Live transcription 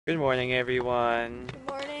Good morning, everyone. Good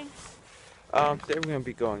morning. Today we're gonna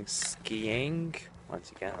be going skiing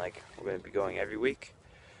once again, like we're gonna be going every week.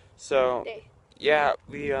 So, yeah,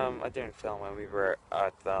 I didn't film when we were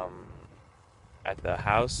at the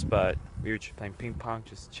house, but we were just playing ping pong,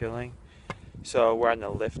 just chilling. So we're on the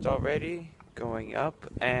lift already, going up,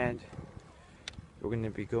 and we're gonna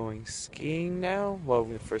be going skiing now. Well,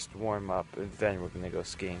 we're gonna first warm up, and then we're gonna go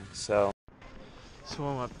skiing. So, it's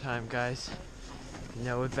warm up time, guys. You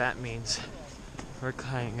know what that means? We're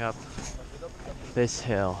climbing up this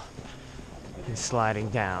hill and sliding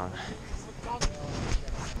down.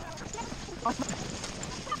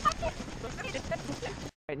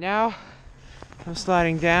 Right now, I'm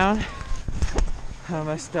sliding down on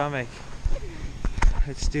my stomach.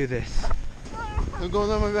 Let's do this. I'm going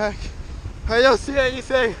on my back. I don't see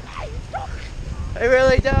anything. I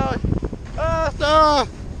really don't. Oh, stop!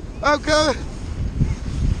 I'm coming.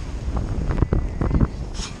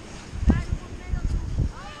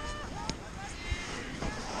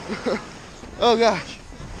 Oh gosh,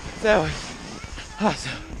 that was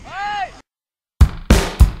awesome.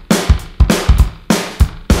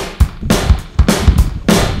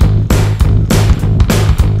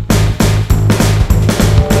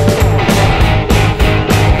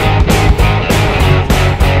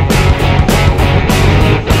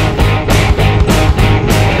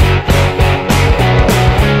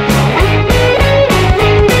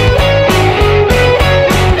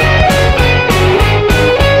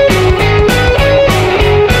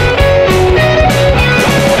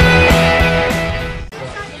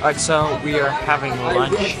 Alright, so we are having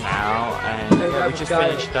lunch now, and we just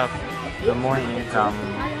finished up the morning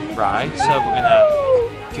ride, so we're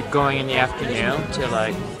gonna keep going in the afternoon to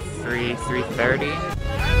like 3:30.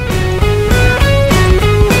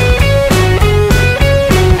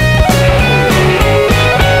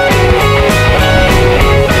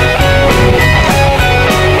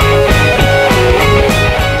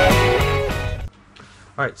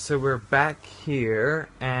 Alright, so we're back here,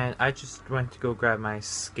 and I just went to go grab my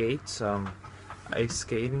skates, ice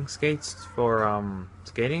skating skates for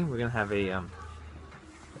skating. We're gonna have a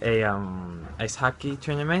ice hockey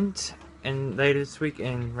tournament and later this week,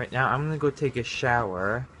 and right now I'm gonna go take a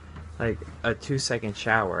shower, like a 2-second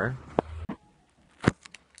shower.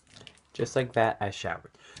 Just like that, I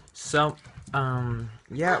showered. So,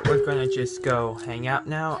 yeah, we're gonna just go hang out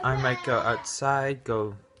now. I might go outside,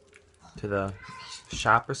 go to the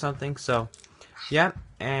shop or something. So yeah,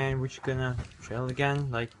 and we're just gonna trail again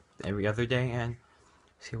like every other day and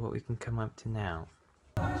see what we can come up to now.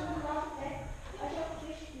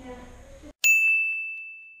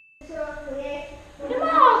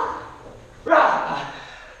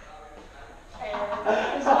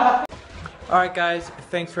 Alright guys,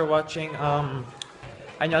 thanks for watching.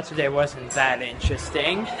 I know today wasn't that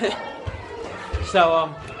interesting.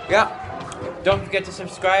 So yeah, don't forget to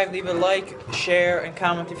subscribe, leave a like, share, and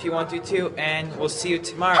comment if you want to too, and we'll see you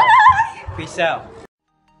tomorrow. Peace out.